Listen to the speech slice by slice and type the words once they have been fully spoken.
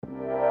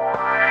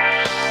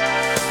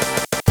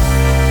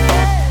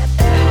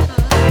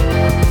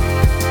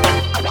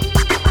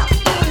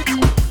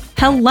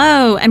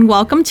Hello, and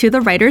welcome to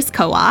the Writers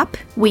Co-op.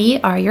 We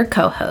are your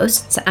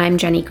co-hosts. I'm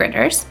Jenny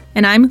Gritters.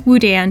 And I'm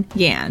Woo-Dan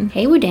Yan.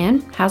 Hey,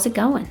 Woo-Dan. How's it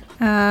going?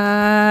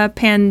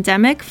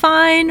 Pandemic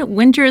fine.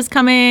 Winter is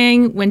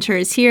coming. Winter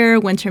is here.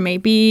 Winter may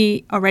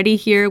be already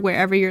here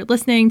wherever you're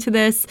listening to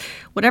this.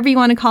 Whatever you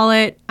want to call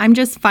it. I'm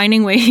just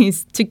finding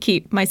ways to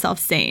keep myself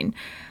sane.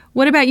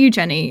 What about you,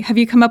 Jenny? Have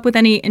you come up with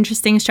any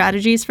interesting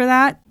strategies for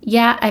that?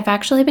 Yeah, I've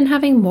actually been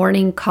having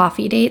morning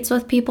coffee dates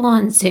with people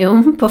on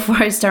Zoom before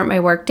I start my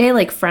workday,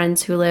 like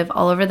friends who live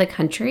all over the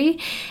country.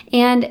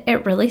 And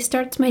it really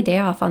starts my day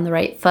off on the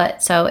right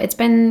foot. So it's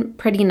been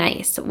pretty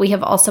nice. We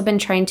have also been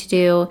trying to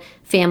do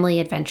family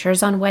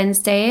adventures on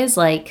Wednesdays,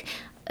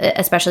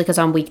 especially because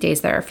on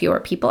weekdays there are fewer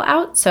people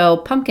out. So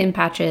pumpkin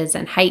patches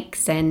and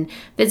hikes and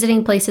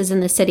visiting places in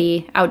the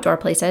city, outdoor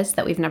places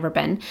that we've never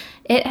been.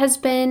 It has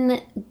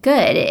been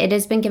good. It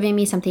has been giving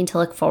me something to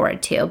look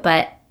forward to,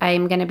 but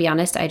I'm going to be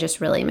honest, I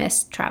just really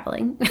miss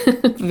traveling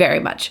very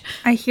much.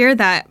 I hear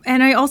that.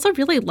 And I also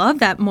really love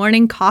that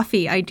morning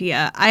coffee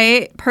idea.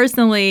 I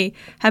personally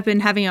have been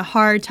having a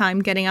hard time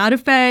getting out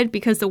of bed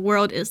because the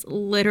world is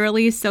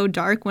literally so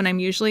dark when I'm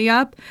usually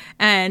up.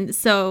 And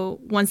so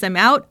once I'm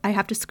out, I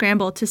have to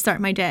scramble to start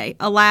my day.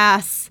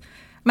 Alas,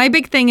 my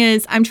big thing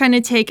is I'm trying to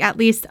take at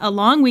least a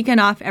long weekend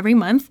off every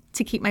month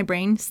to keep my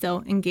brain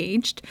still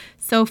engaged.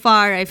 So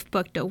far, I've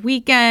booked a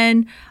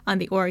weekend on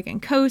the Oregon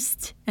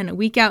coast and a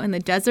week out in the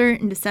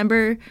desert in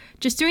December,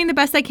 just doing the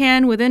best I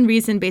can within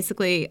reason,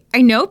 basically.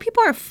 I know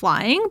people are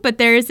flying, but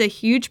there is a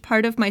huge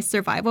part of my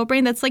survival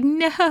brain that's like,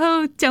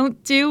 no,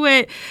 don't do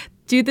it.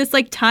 Do this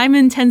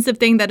time-intensive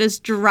thing that is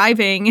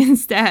driving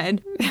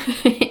instead.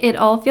 It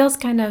all feels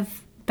kind of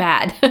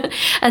bad.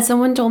 As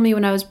someone told me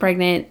when I was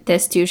pregnant,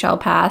 this too shall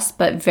pass,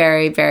 but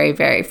very, very,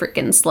 very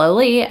freaking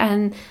slowly.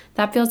 And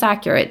that feels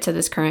accurate to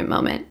this current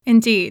moment.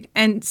 Indeed.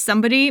 And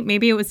somebody,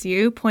 maybe it was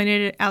you,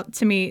 pointed it out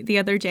to me the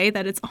other day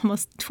that it's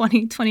almost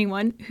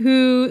 2021.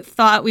 Who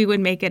thought we would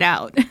make it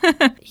out?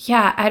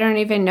 Yeah, I don't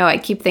even know. I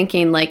keep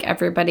thinking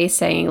everybody's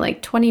saying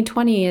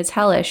 2020 is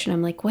hellish. And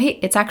I'm like, wait,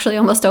 it's actually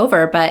almost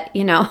over. But,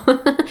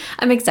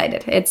 I'm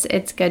excited.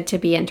 It's good to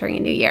be entering a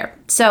new year.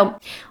 So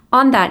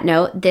on that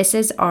note, this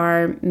is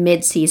our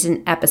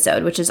mid-season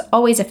episode, which is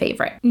always a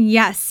favorite.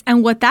 Yes,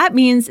 and what that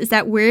means is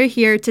that we're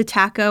here to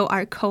tackle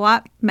our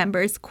co-op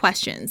members'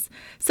 questions.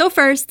 So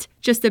first,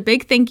 just a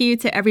big thank you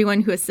to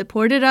everyone who has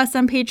supported us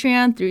on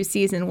Patreon through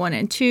season 1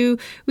 and 2.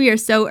 We are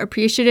so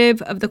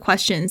appreciative of the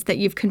questions that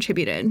you've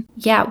contributed.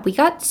 Yeah, we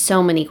got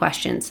so many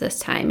questions this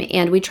time,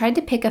 and we tried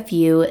to pick a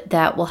few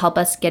that will help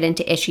us get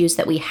into issues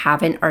that we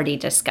haven't already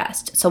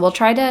discussed. So we'll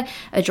try to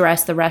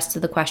address the rest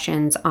of the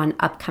questions on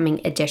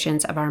upcoming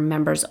editions of our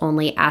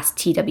members-only Ask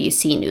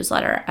TWC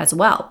newsletter as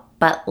well.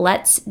 But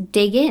let's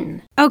dig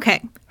in.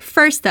 Okay,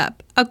 first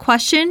up, a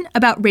question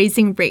about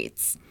raising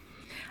rates.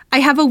 I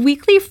have a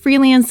weekly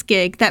freelance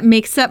gig that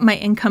makes up my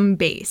income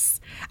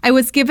base. I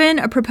was given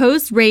a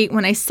proposed rate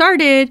when I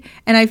started,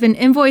 and I've been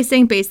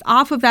invoicing based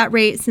off of that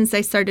rate since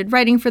I started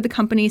writing for the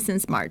company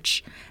since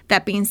March.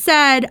 That being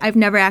said, I've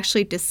never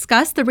actually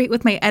discussed the rate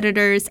with my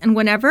editors, and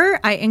whenever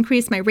I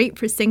increase my rate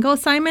for single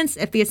assignments,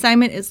 if the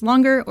assignment is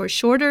longer or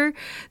shorter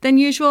than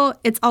usual,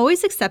 it's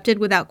always accepted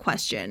without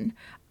question.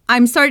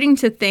 I'm starting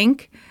to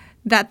think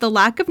that the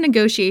lack of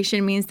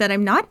negotiation means that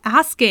I'm not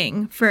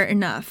asking for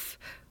enough.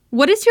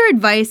 What is your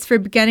advice for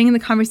beginning the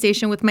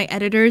conversation with my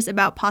editors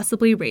about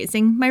possibly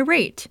raising my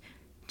rate?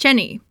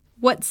 Jenny,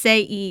 what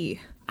say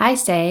ye? I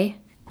say,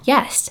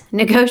 yes,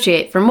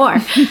 negotiate for more.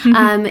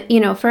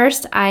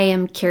 First, I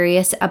am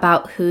curious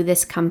about who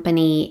this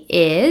company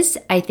is.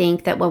 I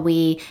think that when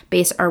we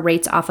base our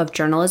rates off of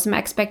journalism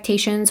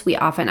expectations, we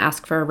often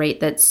ask for a rate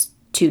that's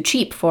too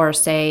cheap for,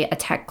 say, a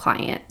tech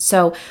client.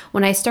 So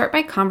when I start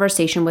my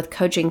conversation with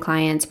coaching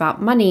clients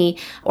about money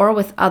or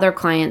with other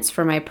clients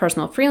for my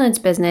personal freelance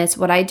business,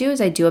 what I do is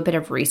I do a bit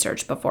of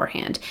research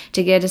beforehand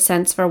to get a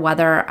sense for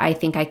whether I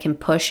think I can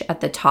push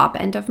at the top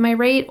end of my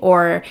rate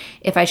or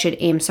if I should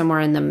aim somewhere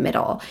in the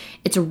middle.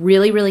 It's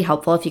really, really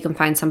helpful if you can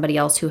find somebody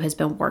else who has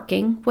been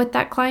working with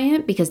that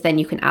client, because then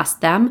you can ask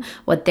them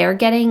what they're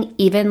getting.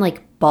 Even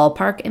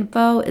ballpark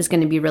info is going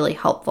to be really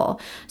helpful.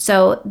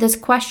 So this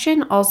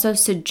question also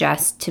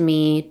suggests to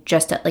me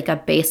just at a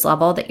base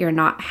level that you're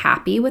not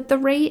happy with the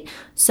rate.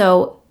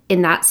 So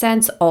in that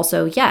sense,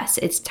 also, yes,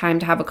 it's time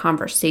to have a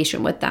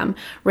conversation with them.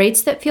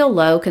 Rates that feel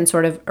low can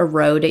sort of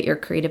erode at your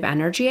creative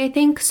energy, I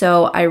think.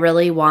 So I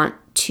really want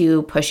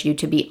to push you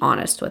to be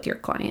honest with your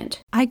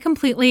client. I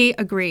completely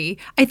agree.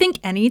 I think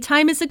any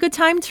time is a good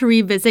time to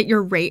revisit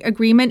your rate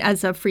agreement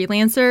as a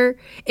freelancer.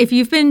 If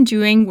you've been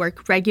doing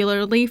work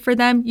regularly for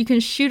them, you can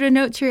shoot a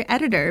note to your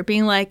editor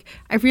being like,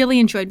 I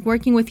really enjoyed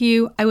working with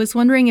you. I was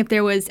wondering if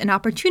there was an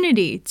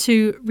opportunity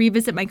to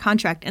revisit my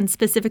contract and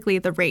specifically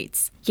the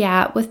rates.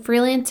 Yeah, with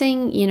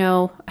freelancing,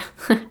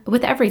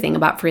 with everything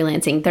about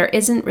freelancing, there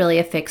isn't really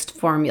a fixed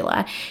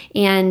formula.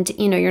 And,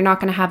 you're not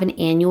going to have an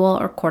annual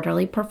or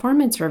quarterly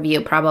performance review.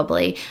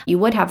 probably. You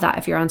would have that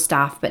if you're on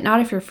staff, but not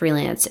if you're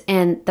freelance.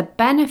 And the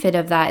benefit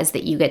of that is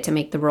that you get to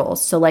make the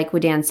rules. So like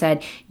what Dan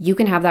said, you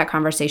can have that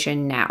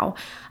conversation now.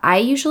 I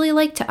usually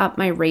like to up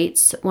my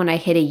rates when I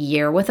hit a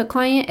year with a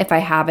client if I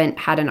haven't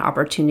had an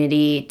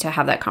opportunity to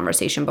have that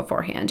conversation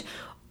beforehand.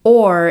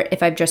 Or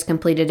if I've just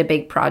completed a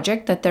big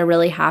project that they're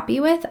really happy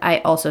with, I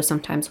also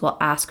sometimes will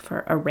ask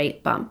for a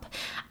rate bump.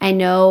 I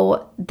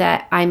know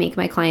that I make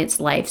my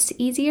clients' lives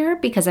easier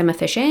because I'm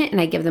efficient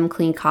and I give them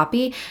clean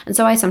copy. And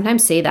so I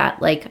sometimes say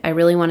that, like, I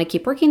really want to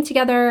keep working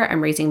together.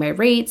 I'm raising my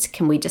rates.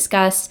 Can we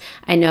discuss?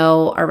 I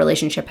know our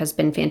relationship has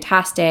been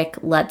fantastic.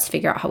 Let's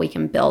figure out how we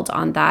can build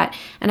on that.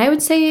 And I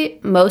would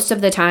say most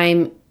of the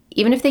time,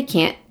 even if they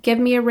can't give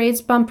me a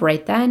raise bump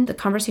right then, the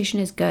conversation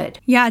is good.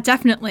 Yeah,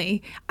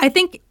 definitely. I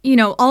think,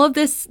 all of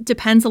this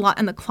depends a lot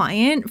on the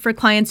client. For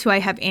clients who I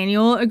have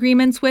annual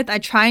agreements with, I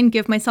try and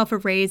give myself a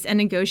raise and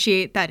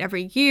negotiate that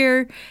every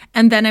year,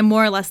 and then I'm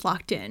more or less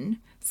locked in.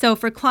 So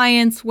for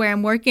clients where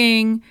I'm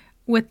working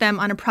with them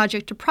on a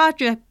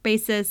project-to-project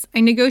basis, I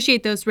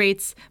negotiate those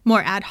rates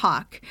more ad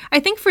hoc. I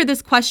think for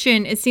this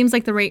question, it seems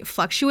like the rate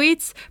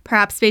fluctuates,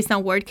 perhaps based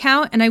on word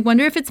count, and I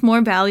wonder if it's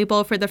more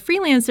valuable for the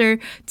freelancer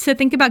to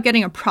think about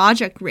getting a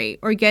project rate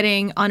or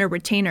getting on a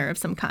retainer of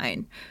some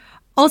kind.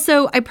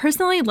 Also, I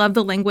personally love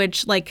the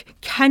language like,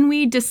 can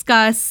we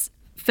discuss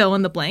fill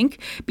in the blank,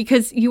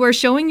 because you are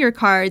showing your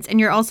cards and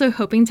you're also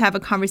hoping to have a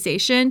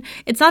conversation.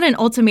 It's not an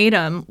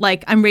ultimatum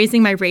like I'm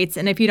raising my rates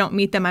and if you don't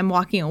meet them, I'm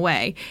walking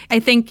away. I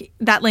think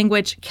that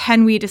language,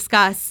 can we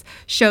discuss,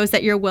 shows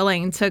that you're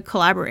willing to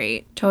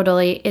collaborate.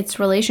 Totally. It's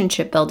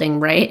relationship building,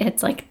 right?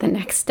 It's like the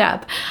next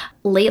step.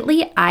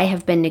 Lately, I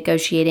have been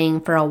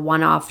negotiating for a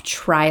one-off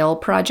trial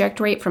project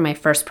rate for my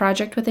first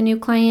project with a new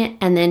client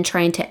and then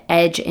trying to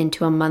edge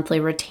into a monthly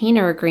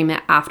retainer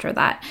agreement after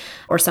that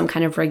or some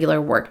kind of regular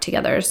work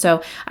together.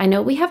 So I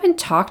know we haven't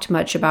talked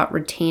much about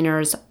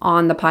retainers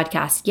on the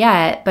podcast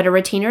yet, but a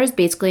retainer is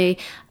basically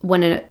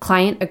when a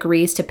client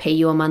agrees to pay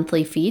you a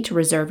monthly fee to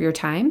reserve your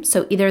time.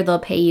 So either they'll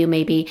pay you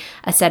maybe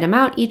a set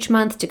amount each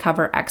month to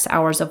cover X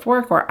hours of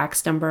work or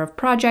X number of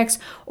projects,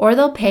 or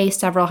they'll pay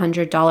several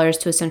 $100s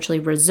to essentially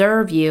reserve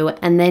you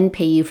and then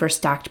pay you for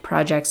stacked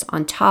projects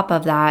on top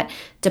of that,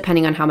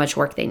 depending on how much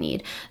work they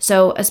need.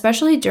 So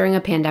especially during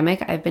a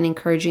pandemic, I've been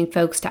encouraging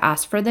folks to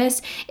ask for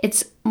this.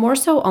 It's more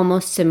so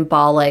almost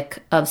symbolic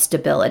of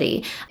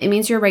stability. It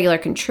means you're a regular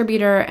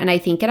contributor, and I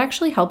think it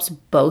actually helps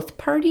both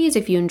parties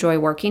if you enjoy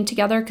working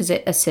together because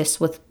it assists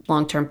with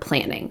long-term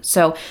planning.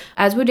 So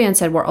as Woo-Dan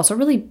said, we're also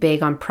really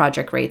big on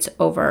project rates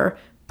over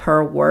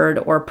per word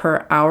or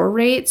per hour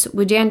rates.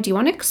 Woo-Dan, do you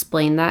want to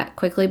explain that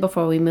quickly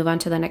before we move on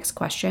to the next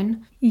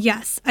question?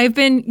 Yes, I've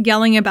been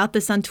yelling about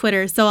this on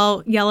Twitter, so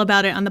I'll yell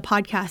about it on the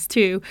podcast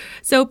too.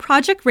 So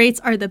project rates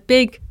are the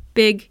big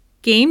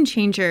game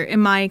changer in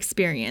my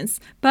experience,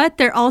 but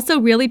they're also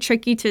really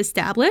tricky to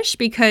establish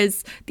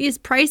because these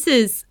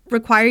prices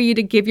require you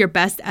to give your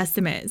best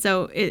estimate.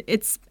 So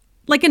it's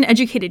like an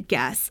educated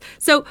guess.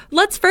 So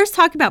let's first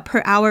talk about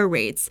per hour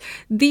rates.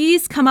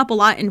 These come up a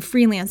lot in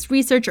freelance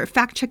research or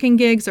fact-checking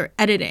gigs or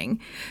editing.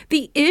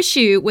 The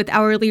issue with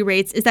hourly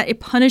rates is that it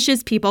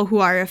punishes people who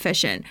are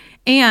efficient.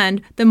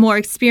 And the more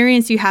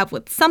experience you have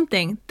with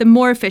something, the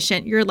more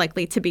efficient you're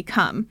likely to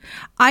become.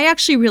 I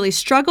actually really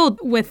struggled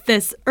with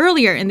this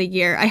earlier in the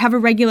year. I have a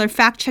regular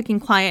fact-checking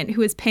client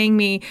who is paying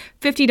me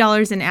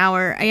 $50 an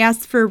hour. I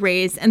asked for a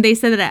raise and they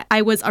said that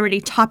I was already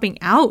topping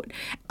out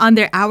on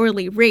their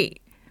hourly rate.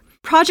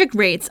 Project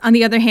rates, on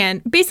the other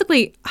hand,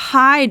 basically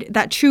hide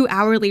that true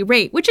hourly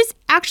rate, which is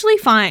actually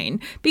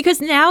fine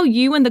because now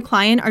you and the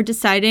client are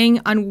deciding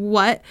on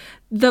what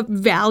the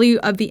value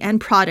of the end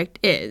product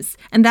is.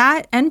 And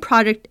that end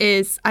product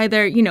is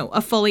either,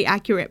 a fully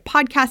accurate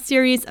podcast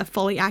series, a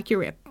fully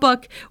accurate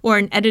book, or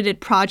an edited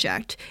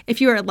project.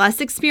 If you are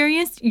less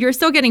experienced, you're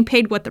still getting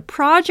paid what the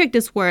project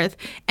is worth,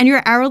 and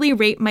your hourly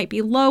rate might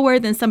be lower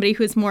than somebody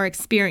who's more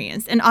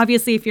experienced. And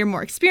obviously, if you're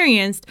more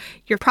experienced,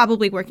 you're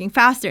probably working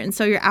faster, and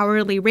so your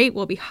hourly rate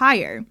will be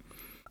higher.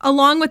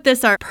 Along with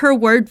this are per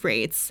word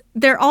rates.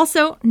 They're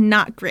also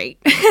not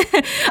great.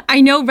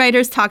 I know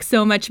writers talk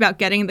so much about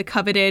getting the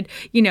coveted,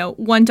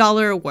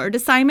 $1 a word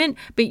assignment,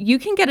 but you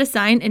can get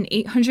assigned an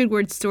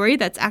 800-word story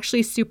that's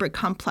actually super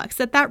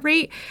complex at that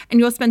rate, and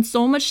you'll spend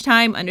so much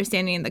time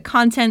understanding the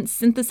content,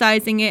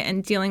 synthesizing it,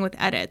 and dealing with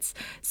edits.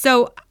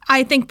 So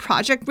I think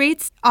project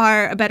rates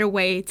are a better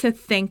way to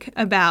think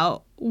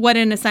about what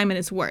an assignment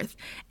is worth.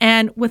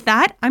 And with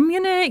that, I'm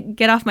going to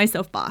get off my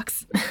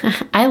soapbox.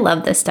 I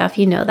love this stuff.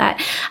 You know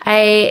that.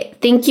 I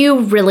think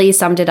you really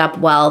summed it up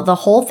well. The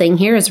whole thing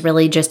here is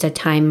really just a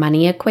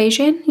time-money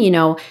equation.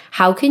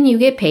 How can you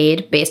get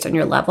paid based on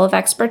your level of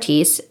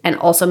expertise and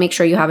also make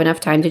sure you have enough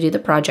time to do the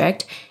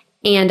project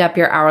and up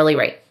your hourly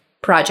rate?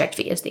 Project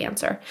fee is the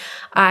answer.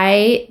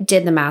 I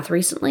did the math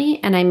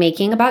recently and I'm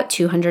making about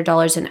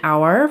 $200 an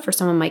hour for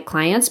some of my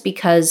clients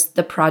because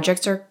the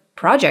projects are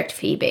project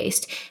fee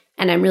based.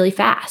 And I'm really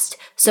fast.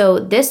 So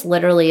this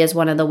literally is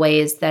one of the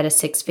ways that a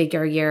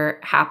 6-figure year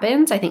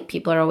happens. I think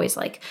people are always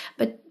like,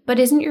 but But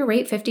isn't your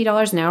rate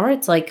 $50 an hour?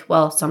 It's like,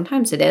 well,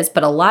 sometimes it is,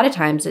 but a lot of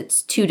times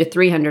it's $200 to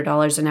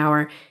 $300 an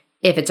hour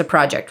if it's a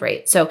project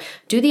rate. So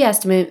do the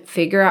estimate,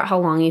 figure out how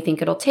long you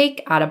think it'll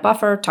take, add a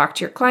buffer, talk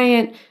to your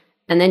client,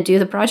 and then do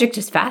the project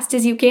as fast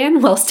as you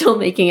can while still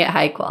making it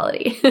high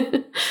quality.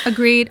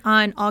 Agreed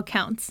on all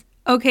counts.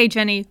 Okay,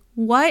 Jenny,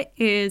 what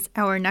is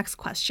our next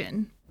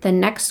question? The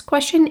next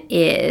question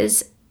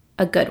is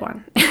a good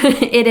one.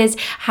 It is,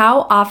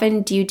 how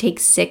often do you take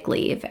sick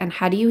leave and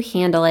how do you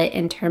handle it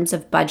in terms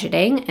of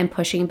budgeting and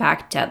pushing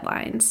back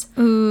deadlines?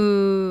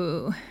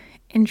 Ooh,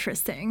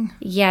 interesting.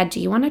 Yeah, do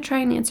you want to try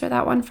and answer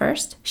that one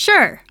first?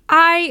 Sure.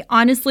 I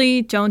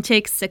honestly don't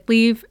take sick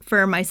leave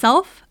for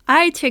myself.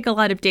 I take a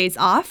lot of days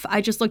off. I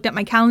just looked at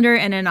my calendar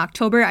and in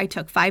October I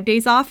took 5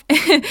 days off,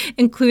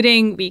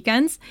 including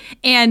weekends.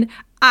 And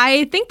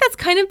I think that's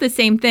kind of the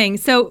same thing.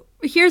 So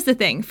here's the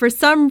thing. For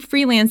some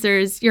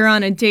freelancers, you're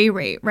on a day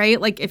rate,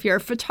 right? Like if you're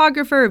a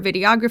photographer or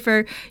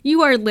videographer,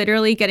 you are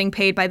literally getting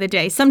paid by the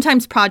day.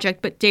 Sometimes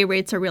project, but day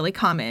rates are really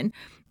common.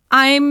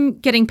 I'm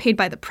getting paid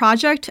by the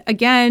project.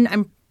 Again,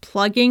 I'm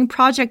plugging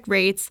project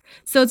rates.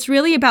 So it's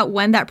really about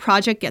when that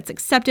project gets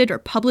accepted or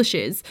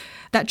publishes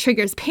that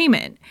triggers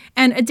payment.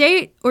 And a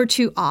day or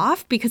two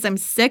off because I'm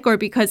sick or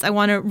because I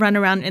want to run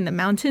around in the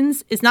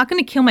mountains is not going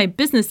to kill my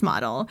business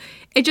model.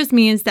 It just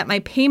means that my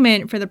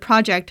payment for the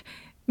project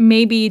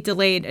may be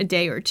delayed a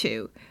day or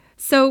two.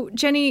 So,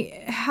 Jenny,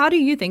 how do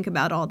you think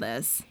about all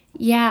this?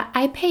 Yeah,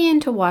 I pay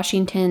into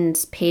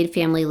Washington's paid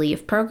family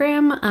leave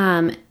program.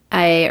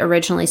 I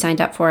originally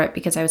signed up for it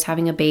because I was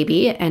having a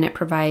baby and it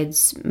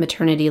provides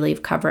maternity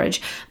leave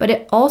coverage. But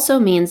it also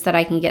means that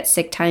I can get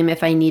sick time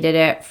if I needed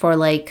it for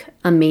like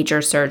a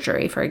major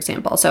surgery, for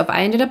example. So if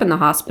I ended up in the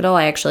hospital,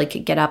 I actually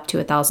could get up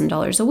to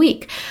 $1,000 a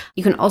week.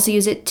 You can also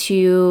use it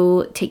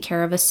to take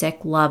care of a sick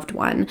loved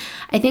one.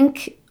 I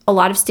think a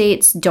lot of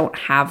states don't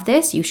have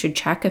this. You should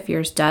check if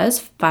yours does.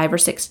 5 or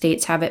 6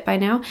 states have it by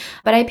now.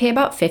 But I pay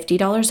about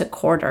 $50 a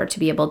quarter to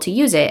be able to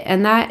use it.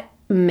 And that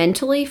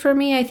mentally for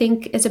me, I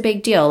think is a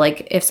big deal.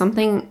 Like if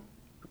something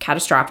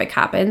catastrophic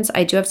happens,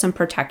 I do have some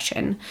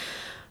protection.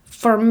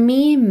 For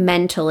me,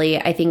 mentally,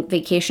 I think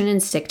vacation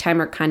and sick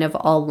time are kind of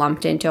all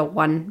lumped into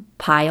one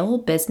pile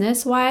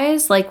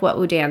business-wise. Like what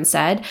Udan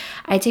said,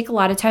 I take a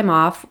lot of time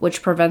off,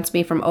 which prevents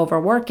me from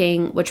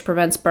overworking, which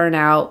prevents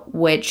burnout,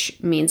 which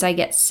means I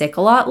get sick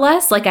a lot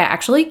less. Like I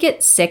actually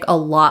get sick a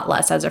lot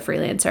less as a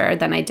freelancer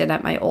than I did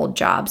at my old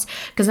jobs.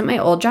 Because at my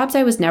old jobs,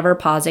 I was never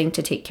pausing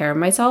to take care of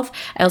myself.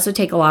 I also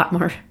take a lot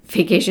more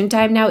vacation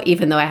time now,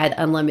 even though I had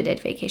unlimited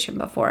vacation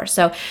before.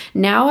 So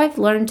now I've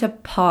learned to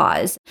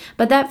pause.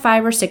 But that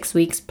 5 or 6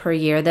 weeks per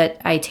year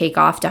that I take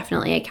off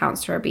definitely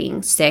accounts for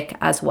being sick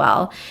as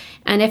well.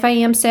 And if I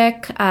am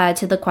sick,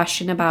 to the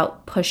question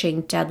about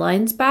pushing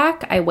deadlines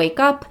back, I wake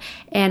up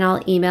and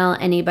I'll email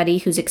anybody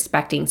who's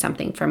expecting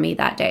something from me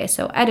that day.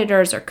 So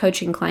editors or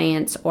coaching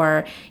clients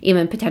or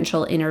even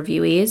potential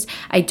interviewees.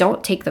 I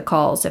don't take the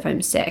calls if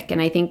I'm sick.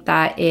 And I think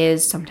that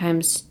is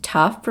sometimes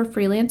tough for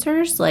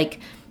freelancers. Like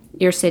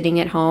you're sitting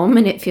at home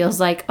and it feels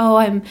like, oh,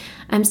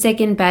 I'm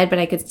sick in bed, but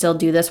I could still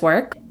do this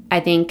work. I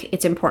think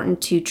it's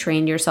important to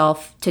train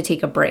yourself to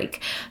take a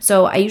break.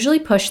 So I usually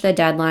push the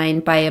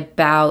deadline by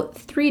about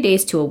 3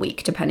 days to a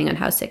week, depending on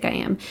how sick I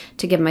am,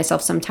 to give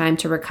myself some time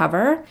to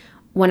recover.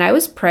 When I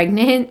was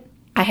pregnant,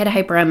 I had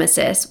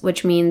hyperemesis,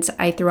 which means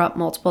I threw up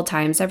multiple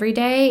times every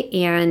day.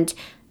 And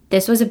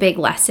this was a big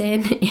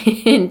lesson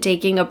in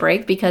taking a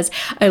break because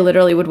I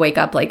literally would wake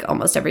up like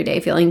almost every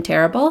day feeling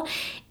terrible.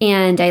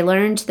 And I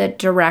learned that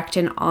direct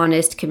and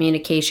honest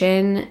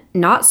communication,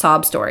 not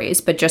sob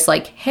stories, but just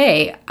like,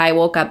 hey, I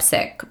woke up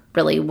sick,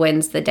 really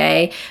wins the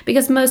day.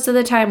 Because most of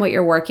the time what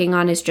you're working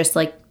on is just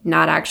like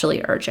not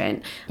actually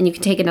urgent. And you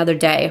can take another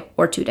day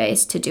or 2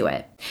 days to do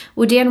it.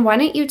 Udan, why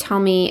don't you tell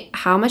me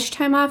how much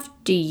time off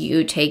do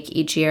you take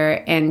each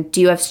year? And do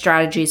you have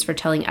strategies for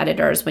telling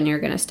editors when you're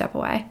going to step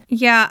away?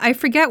 Yeah, I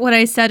forget what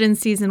I said in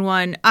season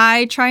 1.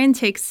 I try and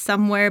take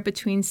somewhere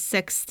between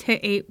 6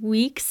 to 8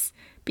 weeks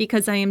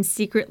because I am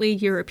secretly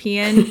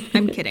European.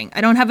 I'm kidding.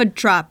 I don't have a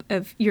drop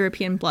of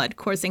European blood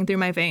coursing through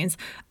my veins.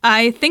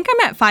 I think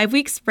I'm at 5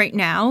 weeks right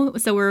now.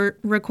 So we're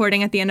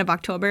recording at the end of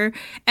October.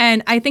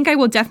 And I think I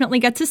will definitely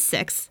get to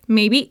 6,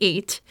 maybe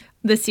 8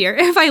 this year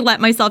if I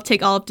let myself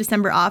take all of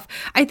December off.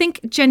 I think,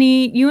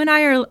 Jenny, you and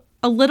I are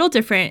a little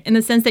different in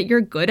the sense that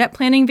you're good at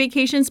planning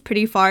vacations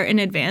pretty far in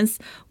advance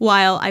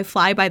while I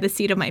fly by the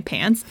seat of my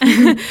pants.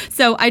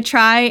 So I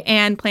try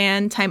and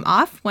plan time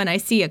off when I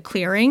see a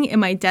clearing in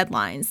my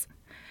deadlines.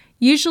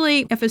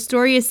 Usually, if a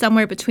story is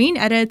somewhere between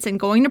edits and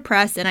going to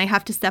press and I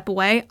have to step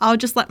away, I'll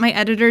just let my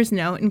editors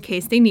know in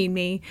case they need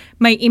me.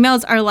 My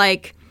emails are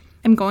like,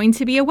 I'm going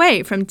to be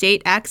away from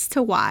date X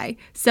to Y.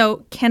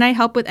 So can I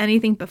help with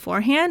anything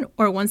beforehand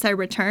or once I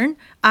return?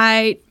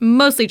 I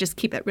mostly just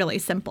keep it really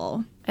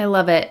simple. I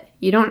love it.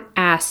 You don't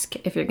ask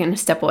if you're going to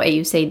step away.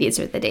 You say, these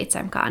are the dates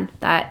I'm gone.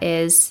 That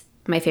is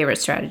my favorite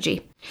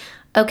strategy.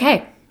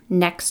 Okay,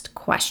 next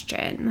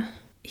question.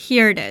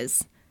 Here it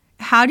is.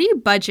 How do you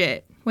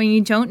budget when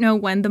you don't know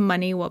when the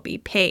money will be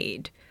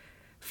paid?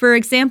 For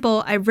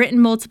example, I've written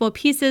multiple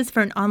pieces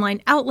for an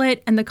online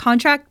outlet, and the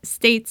contract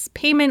states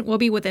payment will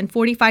be within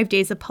 45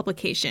 days of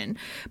publication.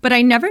 But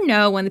I never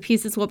know when the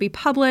pieces will be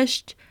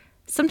published.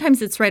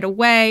 Sometimes it's right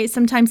away,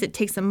 sometimes it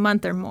takes a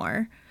month or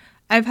more.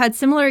 I've had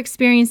similar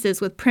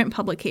experiences with print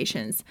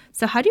publications.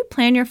 So how do you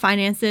plan your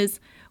finances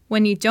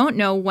when you don't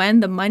know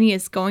when the money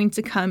is going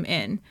to come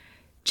in?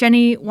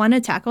 Jenny, want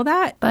to tackle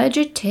that?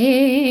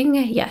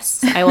 Budgeting.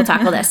 Yes, I will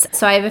tackle this.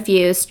 So I have a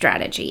few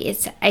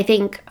strategies. I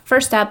think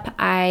first up,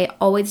 I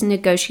always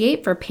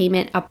negotiate for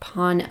payment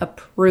upon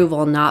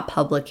approval, not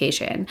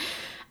publication.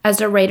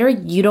 As a writer,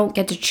 you don't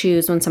get to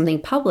choose when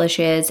something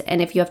publishes.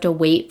 And if you have to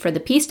wait for the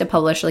piece to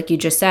publish, like you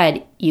just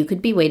said, you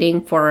could be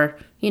waiting for,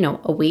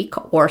 a week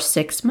or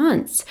 6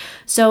 months.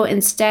 So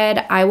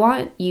instead, I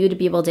want you to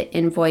be able to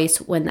invoice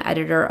when the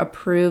editor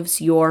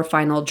approves your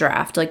final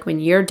draft, like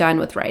when you're done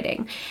with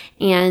writing.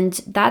 And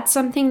that's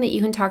something that you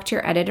can talk to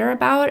your editor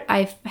about.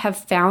 I have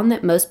found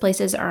that most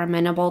places are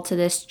amenable to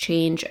this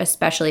change,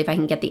 especially if I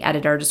can get the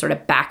editor to sort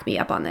of back me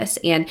up on this.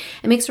 And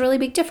it makes a really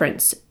big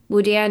difference.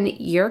 Woo-Dan,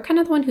 you're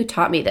kind of the one who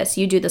taught me this.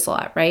 You do this a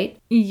lot, right?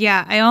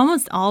 Yeah, I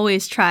almost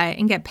always try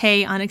and get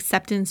pay on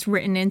acceptance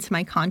written into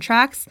my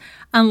contracts,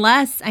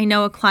 unless I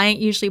know a client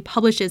usually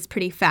publishes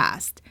pretty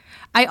fast.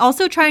 I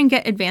also try and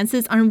get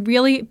advances on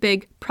really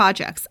big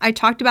projects. I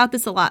talked about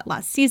this a lot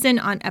last season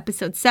on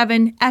episode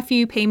 7, F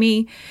You, Pay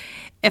Me.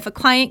 If a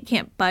client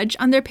can't budge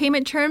on their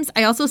payment terms,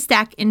 I also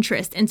stack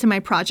interest into my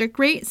project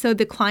rate so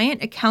the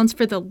client accounts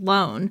for the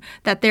loan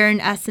that they're in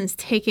essence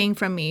taking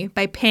from me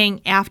by paying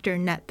after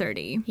net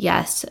 30.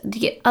 Yes.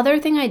 The other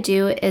thing I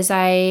do is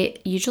I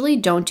usually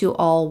don't do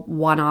all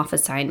one-off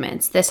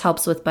assignments. This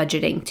helps with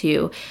budgeting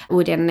too.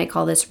 Woo-Dan and I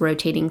call this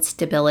rotating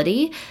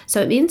stability.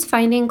 So it means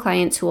finding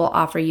clients who will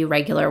offer you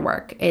regular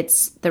work.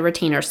 It's the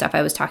retainer stuff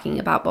I was talking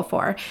about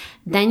before.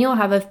 Then you'll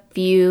have a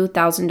few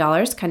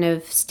 $1,000s kind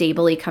of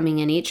stably coming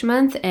in each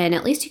month, and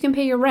at least you can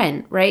pay your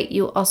rent, right?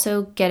 You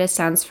also get a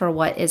sense for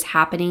what is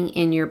happening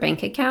in your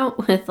bank account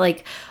with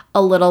like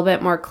a little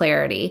bit more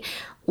clarity.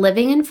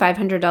 Living in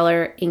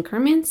 $500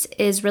 increments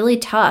is really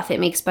tough. It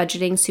makes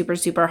budgeting super,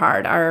 super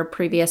hard. Our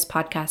previous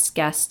podcast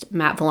guest,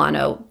 Matt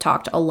Villano,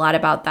 talked a lot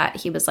about that.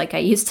 He was like, I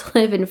used to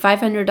live in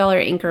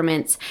 $500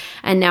 increments,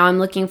 and now I'm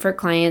looking for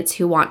clients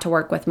who want to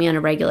work with me on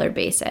a regular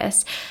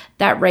basis.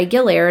 That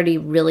regularity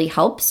really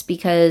helps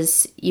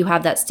because you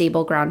have that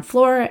stable ground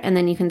floor, and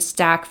then you can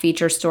stack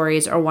feature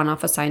stories or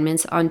one-off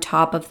assignments on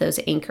top of those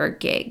anchor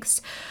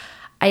gigs.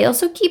 I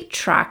also keep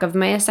track of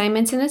my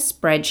assignments in a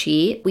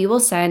spreadsheet. We will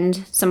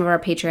send some of our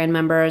Patreon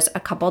members a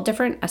couple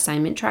different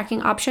assignment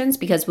tracking options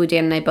because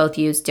Woo-Dan and I both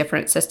use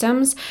different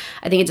systems.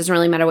 I think it doesn't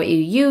really matter what you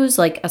use,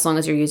 like as long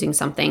as you're using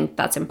something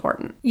that's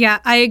important. Yeah,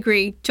 I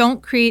agree.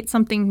 Don't create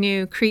something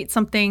new. Create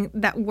something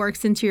that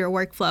works into your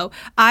workflow.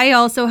 I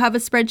also have a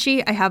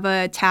spreadsheet. I have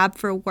a tab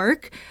for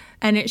work,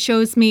 and it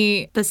shows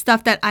me the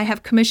stuff that I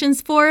have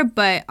commissions for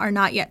but are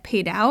not yet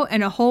paid out,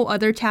 and a whole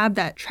other tab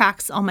that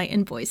tracks all my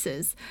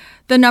invoices.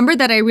 The number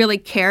that I really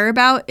care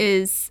about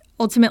is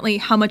ultimately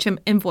how much I'm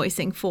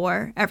invoicing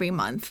for every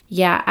month.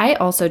 Yeah, I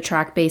also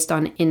track based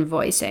on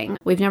invoicing.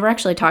 We've never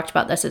actually talked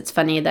about this. It's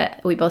funny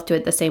that we both do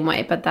it the same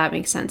way, but that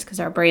makes sense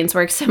because our brains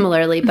work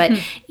similarly. But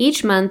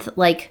each month,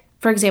 like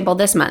for example,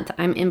 this month,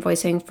 I'm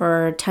invoicing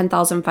for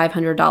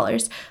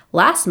 $10,500.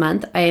 Last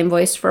month, I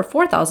invoiced for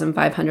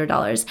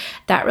 $4,500.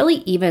 That really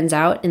evens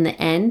out in the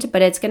end,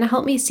 but it's going to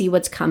help me see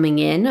what's coming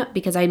in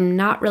because I'm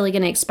not really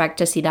going to expect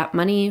to see that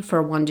money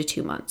for 1 to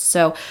 2 months.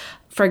 So,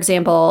 for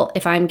example,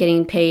 if I'm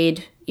getting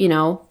paid,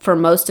 for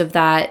most of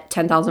that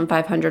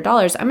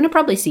 $10,500, I'm going to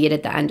probably see it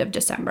at the end of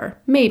December,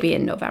 maybe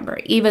in November,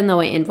 even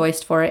though I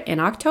invoiced for it in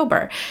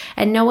October.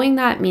 And knowing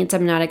that means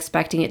I'm not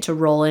expecting it to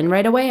roll in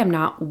right away. I'm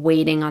not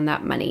waiting on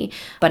that money,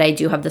 but I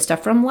do have the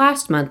stuff from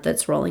last month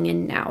that's rolling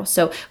in now.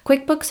 So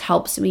QuickBooks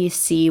helps me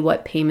see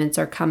what payments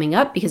are coming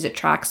up because it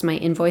tracks my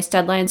invoice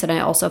deadlines, and I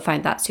also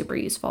find that super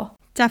useful.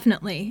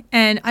 Definitely.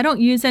 And I don't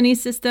use any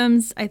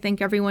systems. I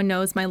think everyone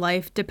knows my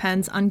life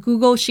depends on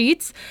Google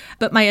Sheets,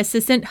 but my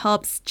assistant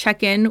helps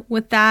check in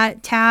with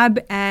that tab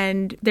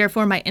and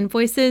therefore my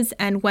invoices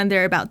and when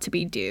they're about to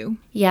be due.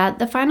 Yeah,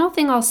 the final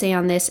thing I'll say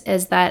on this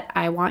is that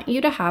I want you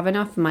to have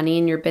enough money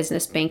in your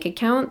business bank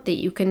account that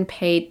you can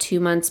pay 2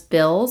 months'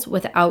 bills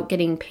without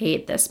getting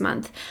paid this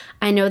month.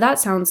 I know that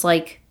sounds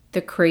like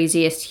the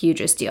craziest,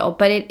 hugest deal,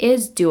 but it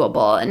is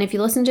doable. And if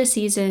you listen to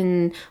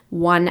season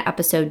 1,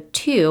 episode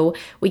 2,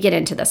 we get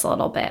into this a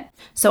little bit.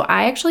 So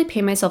I actually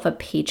pay myself a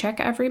paycheck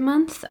every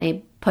month.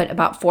 I put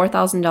about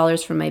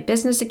 $4,000 from my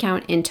business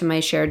account into my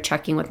shared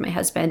checking with my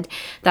husband.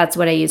 That's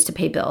what I use to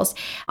pay bills.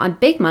 On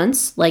big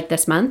months, like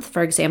this month,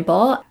 for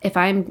example, if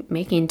I'm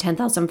making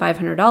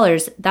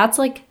 $10,500, that's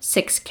like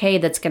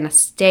 $6,000 that's going to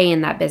stay in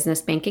that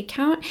business bank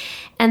account.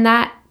 And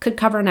that could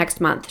cover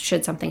next month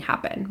should something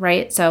happen,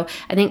 right? So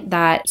I think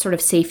that sort of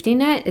safety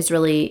net is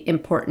really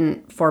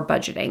important for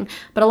budgeting.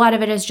 But a lot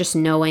of it is just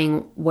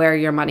knowing where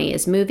your money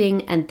is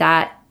moving, and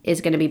that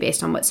is going to be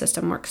based on what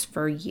system works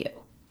for you.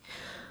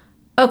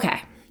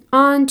 Okay,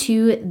 on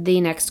to the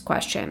next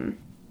question.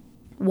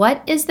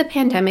 what is the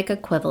pandemic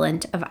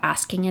equivalent of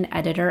asking an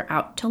editor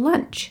out to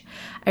lunch?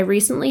 I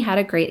recently had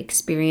a great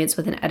experience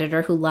with an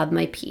editor who loved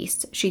my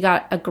piece. She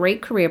got a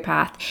great career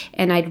path,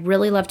 and I'd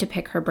really love to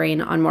pick her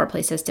brain on more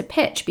places to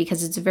pitch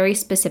because it's a very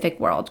specific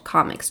world,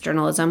 comics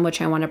journalism,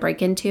 which I want to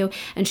break into,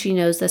 and she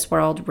knows this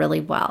world really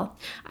well.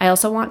 I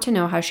also want to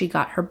know how she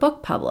got her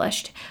book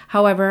published.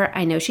 However,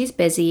 I know she's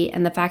busy,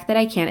 and the fact that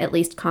I can't at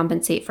least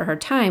compensate for her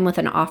time with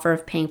an offer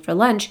of paying for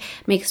lunch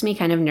makes me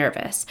kind of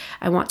nervous.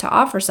 I want to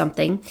offer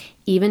something,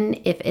 even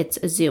if it's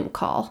a Zoom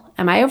call.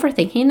 Am I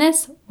overthinking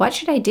this? What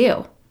should I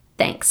do?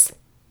 Thanks.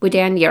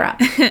 Woodan, you're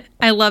up.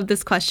 I love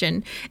this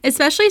question,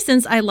 especially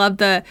since I love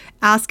the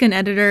ask an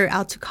editor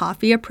out to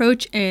coffee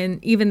approach in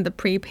even the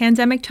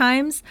pre-pandemic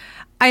times.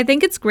 I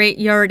think it's great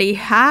you already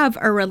have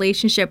a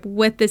relationship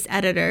with this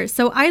editor,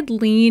 so I'd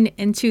lean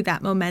into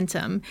that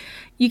momentum.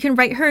 You can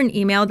write her an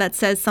email that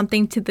says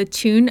something to the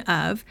tune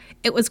of,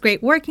 "It was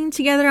great working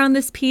together on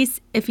this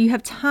piece. If you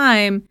have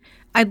time,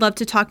 I'd love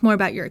to talk more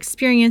about your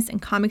experience in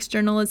comics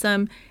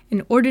journalism.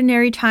 In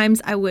ordinary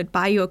times, I would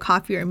buy you a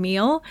coffee or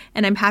meal,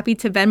 and I'm happy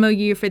to Venmo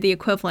you for the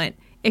equivalent.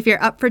 If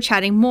you're up for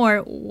chatting more,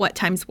 what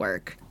times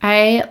work?"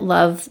 I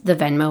love the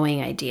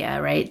Venmoing idea,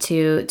 right?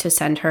 To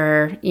send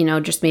her,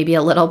 just maybe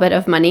a little bit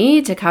of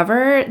money to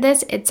cover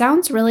this. It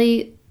sounds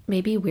really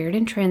maybe weird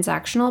and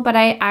transactional, but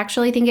I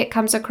actually think it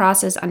comes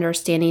across as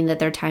understanding that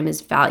their time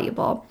is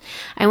valuable.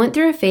 I went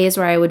through a phase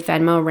where I would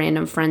Venmo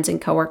random friends and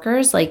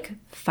coworkers like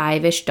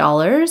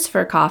 $5-ish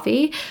for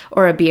coffee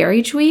or a beer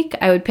each week.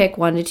 I would pick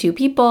 1 to 2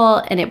 people,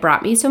 and it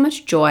brought me so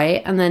much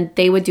joy. And then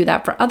they would do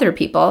that for other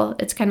people.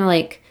 It's kind of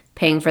like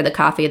paying for the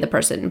coffee of the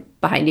person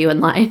behind you in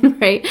line,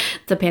 right?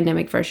 The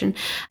pandemic version.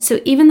 So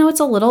even though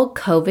it's a little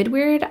COVID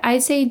weird, I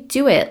say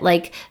do it.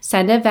 Like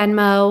send a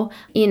Venmo,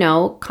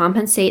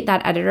 compensate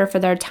that editor for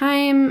their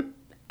time.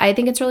 I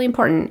think it's really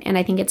important, and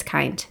I think it's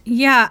kind.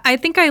 Yeah, I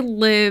think I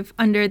live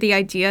under the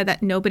idea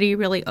that nobody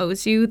really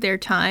owes you their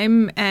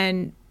time,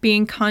 and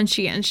being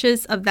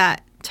conscientious of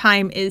that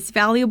time is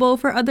valuable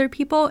for other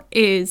people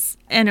is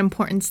an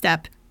important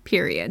step.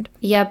 Period.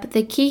 Yep.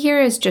 The key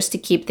here is just to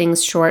keep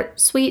things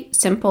short, sweet,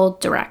 simple,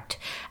 direct.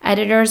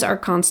 Editors are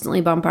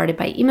constantly bombarded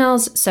by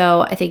emails,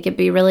 so I think it'd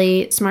be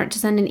really smart to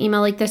send an email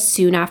like this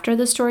soon after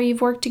the story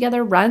you've worked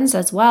together runs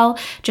as well,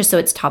 just so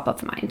it's top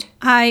of mind.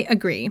 I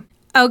agree.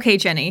 Okay,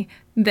 Jenny,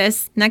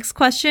 this next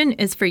question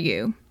is for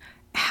you.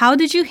 How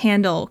did you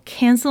handle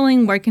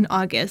canceling work in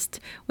August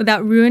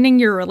without ruining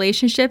your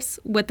relationships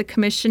with the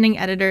commissioning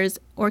editors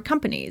or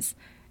companies?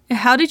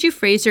 How did you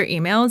phrase your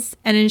emails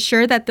and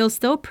ensure that they'll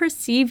still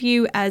perceive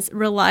you as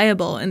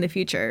reliable in the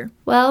future?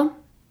 Well,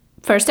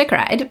 first I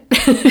cried.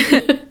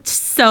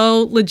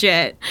 So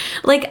legit.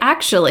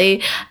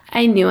 Actually,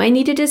 I knew I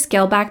needed to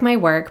scale back my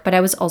work, but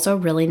I was also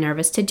really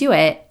nervous to do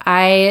it.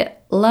 I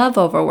love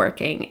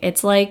overworking.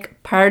 It's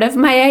like part of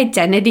my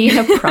identity in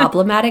a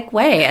problematic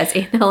way, as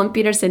Anne Helen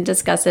Petersen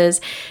discusses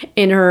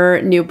in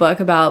her new book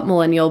about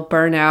millennial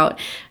burnout.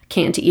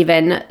 Can't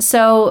even.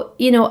 So,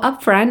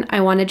 up front, I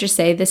want to just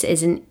say this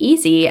isn't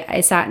easy.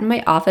 I sat in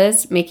my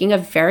office making a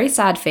very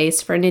sad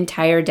face for an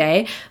entire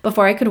day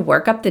before I could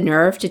work up the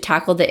nerve to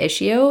tackle the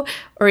issue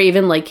or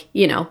even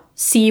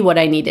see what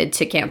I needed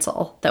to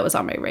cancel that was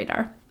on my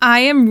radar. I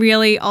am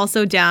really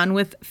also down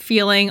with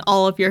feeling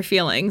all of your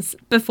feelings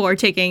before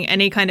taking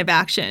any kind of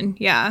action.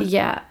 Yeah.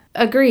 Yeah.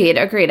 Agreed.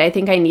 I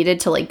think I needed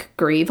to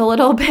grieve a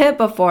little bit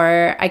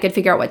before I could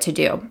figure out what to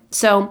do.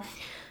 So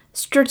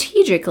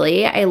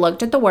strategically, I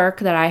looked at the work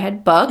that I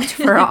had booked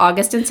for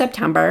August and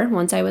September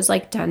once I was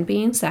done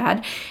being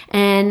sad.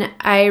 And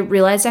I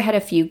realized I had a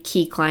few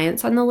key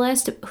clients on the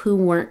list who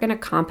weren't going to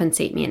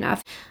compensate me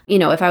enough.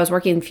 If I was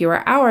working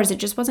fewer hours, it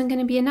just wasn't going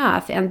to be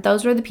enough. And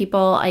those were the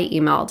people I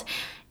emailed.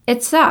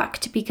 It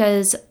sucked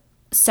because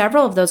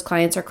several of those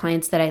clients are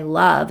clients that I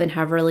love and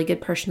have really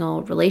good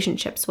personal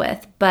relationships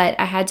with, but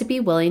I had to be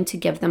willing to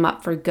give them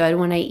up for good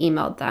when I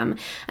emailed them.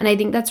 And I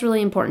think that's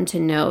really important to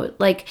note.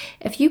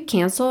 If you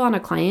cancel on a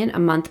client a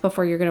month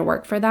before you're going to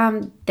work for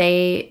them,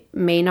 they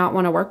may not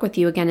want to work with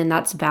you again, and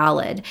that's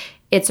valid.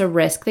 It's a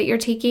risk that you're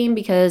taking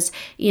because,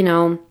 you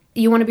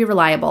want to be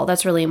reliable.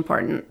 That's really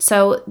important.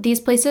 So these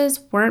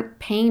places weren't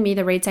paying me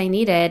the rates I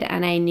needed,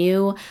 and I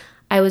knew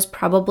I was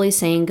probably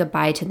saying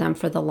goodbye to them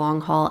for the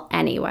long haul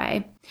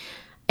anyway.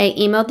 I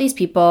emailed these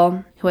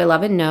people who I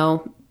love and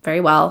know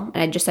very well,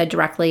 and I just said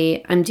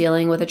directly, I'm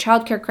dealing with a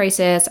childcare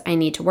crisis. I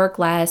need to work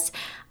less.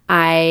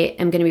 I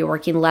am going to be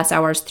working less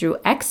hours through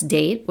X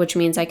date, which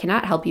means I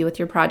cannot help you with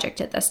your project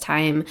at this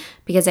time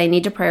because I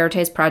need to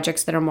prioritize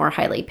projects that are more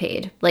highly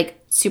paid.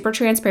 Super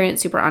transparent,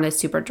 super honest,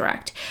 super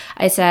direct.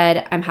 I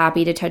said, I'm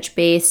happy to touch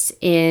base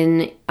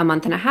in a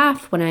month and a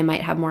half when I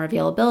might have more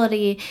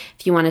availability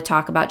if you want to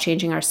talk about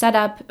changing our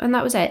setup, and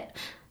that was it.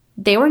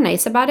 They were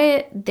nice about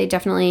it. They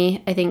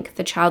definitely, I think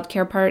the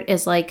childcare part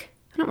is I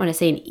don't want to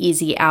say an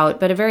easy out,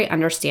 but a very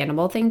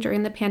understandable thing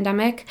during the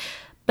pandemic.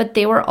 But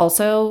they were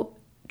also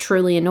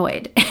truly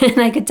annoyed.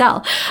 And I could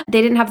tell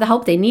they didn't have the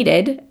help they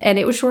needed, and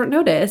it was short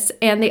notice.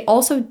 And they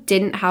also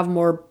didn't have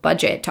more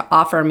budget to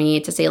offer me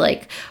to say,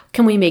 like,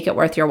 can we make it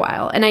worth your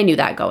while? And I knew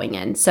that going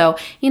in. So,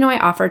 I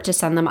offered to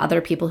send them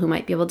other people who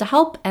might be able to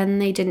help,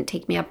 and they didn't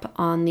take me up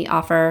on the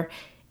offer.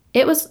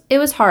 It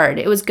was hard.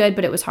 It was good,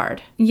 but it was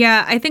hard.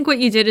 Yeah, I think what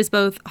you did is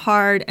both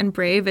hard and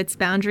brave. It's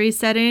boundary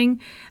setting.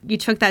 You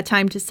took that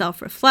time to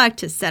self-reflect,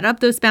 to set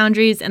up those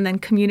boundaries, and then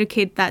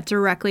communicate that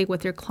directly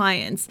with your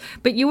clients.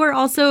 But you were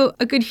also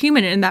a good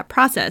human in that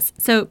process.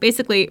 So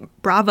basically,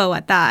 bravo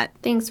at that.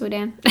 Thanks,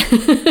 Woo-Dan.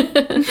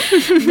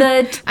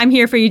 I'm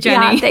here for you,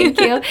 Jenny. Yeah, thank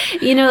you.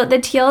 The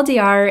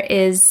TLDR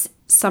is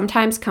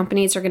sometimes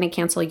companies are going to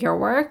cancel your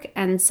work,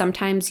 and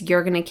sometimes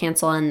you're going to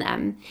cancel on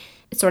them.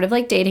 It's sort of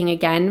like dating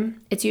again.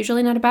 It's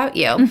usually not about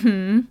you.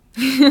 Mm-hmm.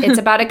 It's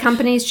about a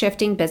company's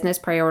shifting business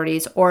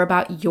priorities or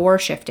about your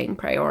shifting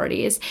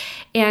priorities.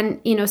 And,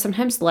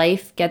 sometimes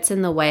life gets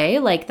in the way.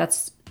 Like,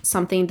 that's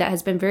something that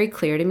has been very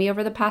clear to me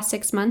over the past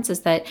 6 months,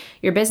 is that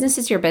your business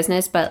is your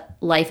business, but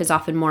life is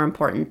often more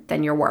important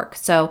than your work.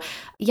 So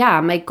yeah,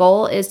 my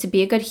goal is to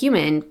be a good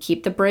human,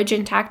 keep the bridge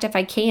intact if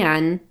I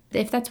can,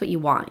 if that's what you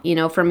want.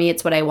 For me,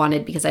 it's what I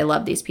wanted because I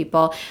love these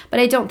people, but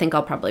I don't think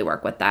I'll probably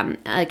work with them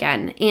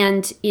again.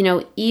 And,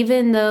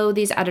 even though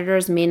these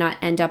editors may not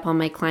end up on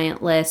my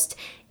client list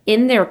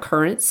in their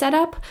current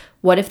setup,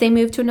 what if they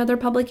move to another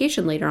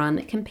publication later on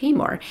that can pay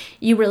more?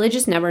 You really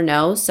just never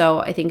know. So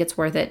I think it's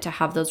worth it to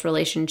have those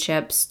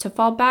relationships to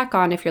fall back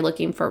on if you're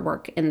looking for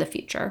work in the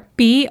future.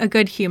 Be a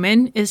good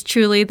human is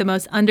truly the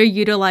most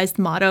underutilized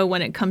motto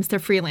when it comes to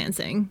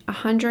freelancing.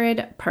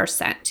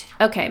 100%.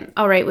 Okay.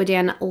 All right,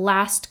 Woo-Dan,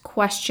 last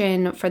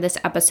question for this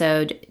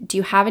episode. Do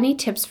you have any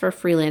tips for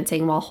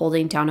freelancing while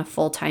holding down a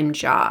full-time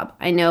job?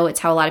 I know it's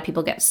how a lot of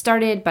people get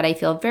started, but I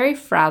feel very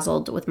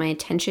frazzled with my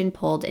attention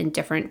pulled in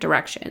different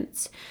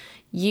directions.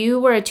 You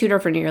were a tutor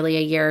for nearly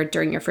a year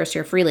during your first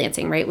year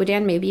freelancing, right,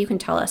 Woo-Dan? Maybe you can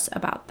tell us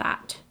about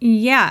that.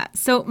 Yeah.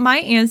 So my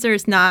answer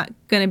is not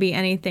going to be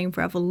anything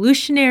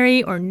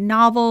revolutionary or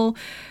novel,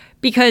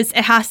 because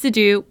it has to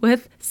do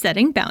with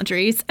setting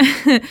boundaries.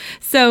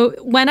 So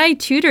when I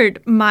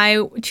tutored,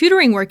 my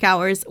tutoring work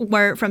hours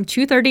were from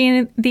 2:30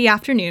 in the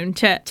afternoon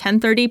to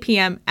 10:30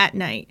 p.m. at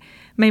night.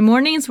 My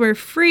mornings were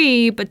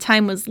free, but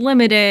time was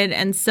limited,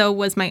 and so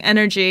was my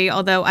energy,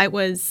 although I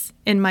was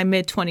in my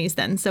mid-20s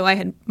then, so I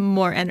had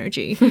more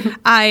energy.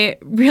 I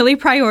really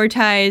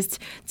prioritized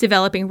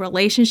developing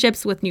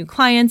relationships with new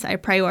clients. I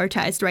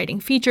prioritized writing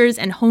features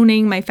and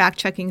honing my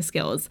fact-checking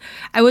skills.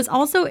 I was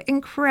also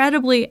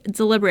incredibly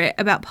deliberate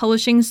about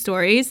publishing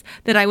stories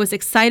that I was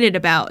excited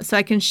about so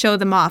I can show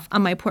them off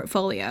on my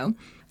portfolio.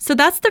 So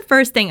that's the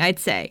first thing I'd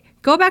say.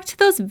 Go back to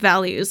those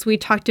values we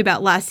talked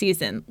about last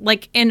season,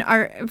 like in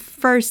our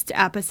first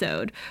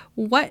episode.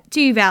 What do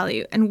you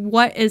value, and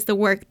what is the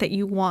work that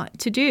you want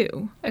to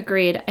do?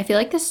 Agreed. I feel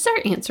like this is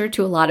our answer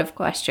to a lot of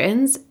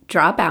questions.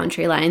 Draw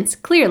boundary lines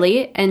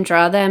clearly and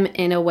draw them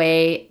in a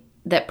way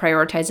that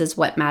prioritizes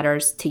what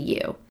matters to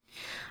you.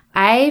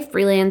 I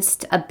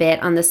freelanced a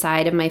bit on the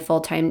side of my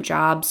full-time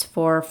jobs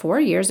for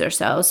 4 years or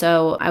so.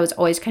 So I was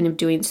always kind of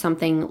doing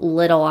something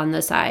little on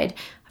the side.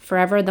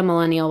 Forever the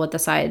millennial with the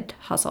side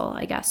hustle,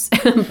 I guess.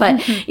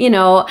 But,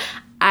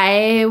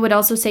 I would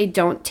also say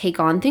don't take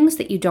on things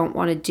that you don't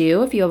want to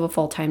do if you have a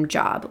full-time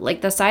job.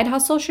 Like, the side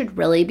hustle should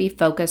really be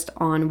focused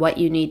on what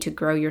you need to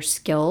grow your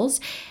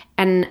skills.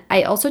 And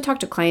I also talk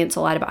to clients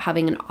a lot about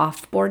having an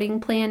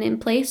offboarding plan in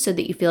place so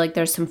that you feel like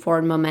there's some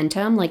forward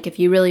momentum. Like, if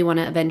you really want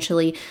to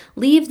eventually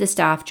leave the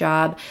staff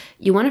job,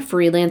 you want to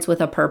freelance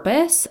with a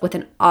purpose, with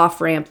an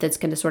off-ramp that's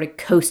going to sort of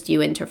coast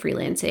you into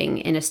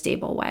freelancing in a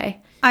stable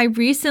way. I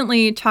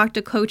recently talked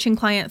a coaching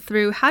client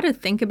through how to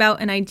think about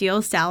an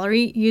ideal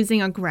salary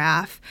using a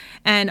graph,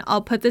 and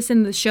I'll put this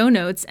in the show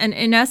notes. And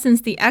in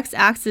essence, the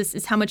x-axis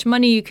is how much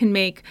money you can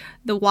make.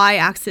 The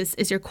y-axis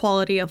is your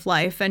quality of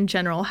life and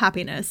general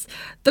happiness.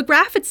 The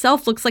graph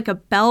itself looks like a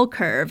bell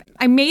curve.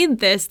 I made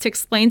this to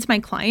explain to my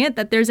client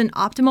that there's an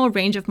optimal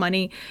range of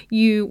money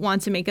you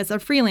want to make as a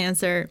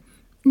freelancer.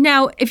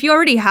 Now, if you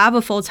already have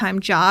a full-time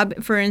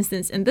job, for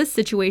instance, in this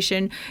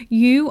situation,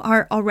 you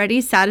are already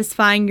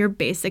satisfying your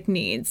basic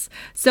needs.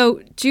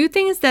 So do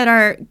things that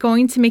are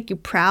going to make you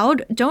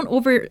proud. Don't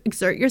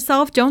overexert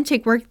yourself. Don't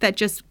take work that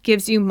just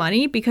gives you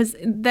money, because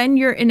then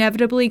you're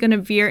inevitably going to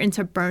veer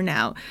into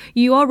burnout.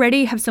 You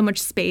already have so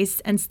much space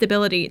and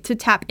stability to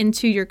tap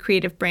into your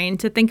creative brain,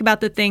 to think about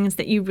the things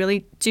that you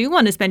really do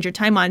want to spend your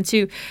time on,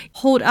 to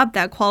hold up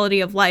that quality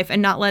of life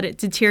and not let it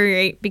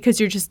deteriorate because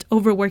you're just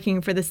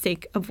overworking for the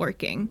sake of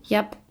working.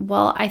 Yep.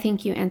 Well, I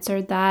think you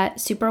answered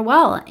that super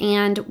well.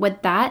 And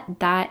with that,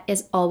 that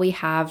is all we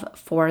have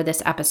for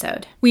this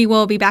episode. We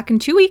will be back in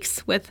 2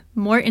 weeks with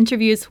more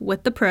interviews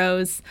with the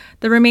pros.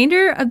 The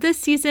remainder of this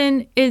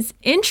season is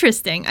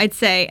interesting, I'd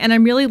say, and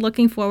I'm really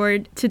looking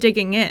forward to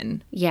digging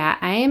in. Yeah,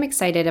 I am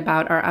excited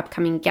about our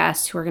upcoming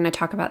guests who are going to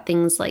talk about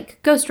things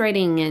like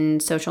ghostwriting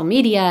and social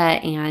media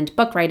and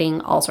book writing,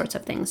 all sorts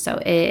of things.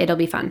 So it'll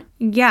be fun.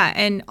 Yeah,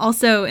 and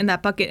also in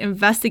that bucket,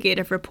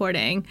 investigative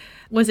reporting.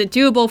 Was it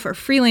doable for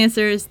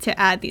freelancers to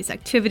add these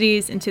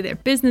activities into their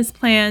business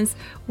plans,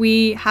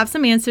 we have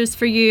some answers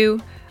for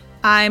you.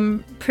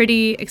 I'm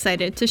pretty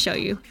excited to show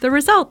you the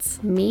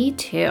results. Me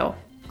too.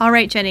 All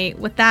right, Jenny,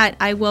 with that,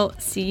 I will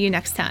see you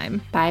next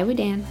time. Bye,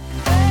 Woodan.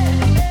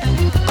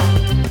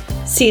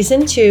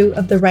 Season 2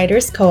 of the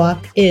Writers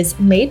Co-op is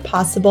made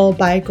possible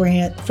by a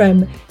grant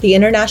from the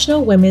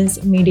International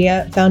Women's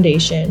Media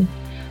Foundation.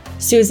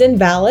 Susan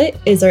Vallet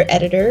is our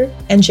editor,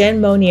 and Jen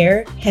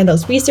Monier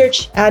handles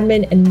research,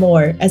 admin, and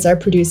more as our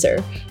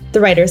producer. The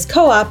Writers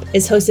Co-op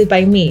is hosted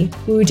by me,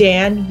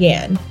 Woodan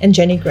Yan, and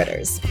Jenny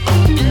Gritters.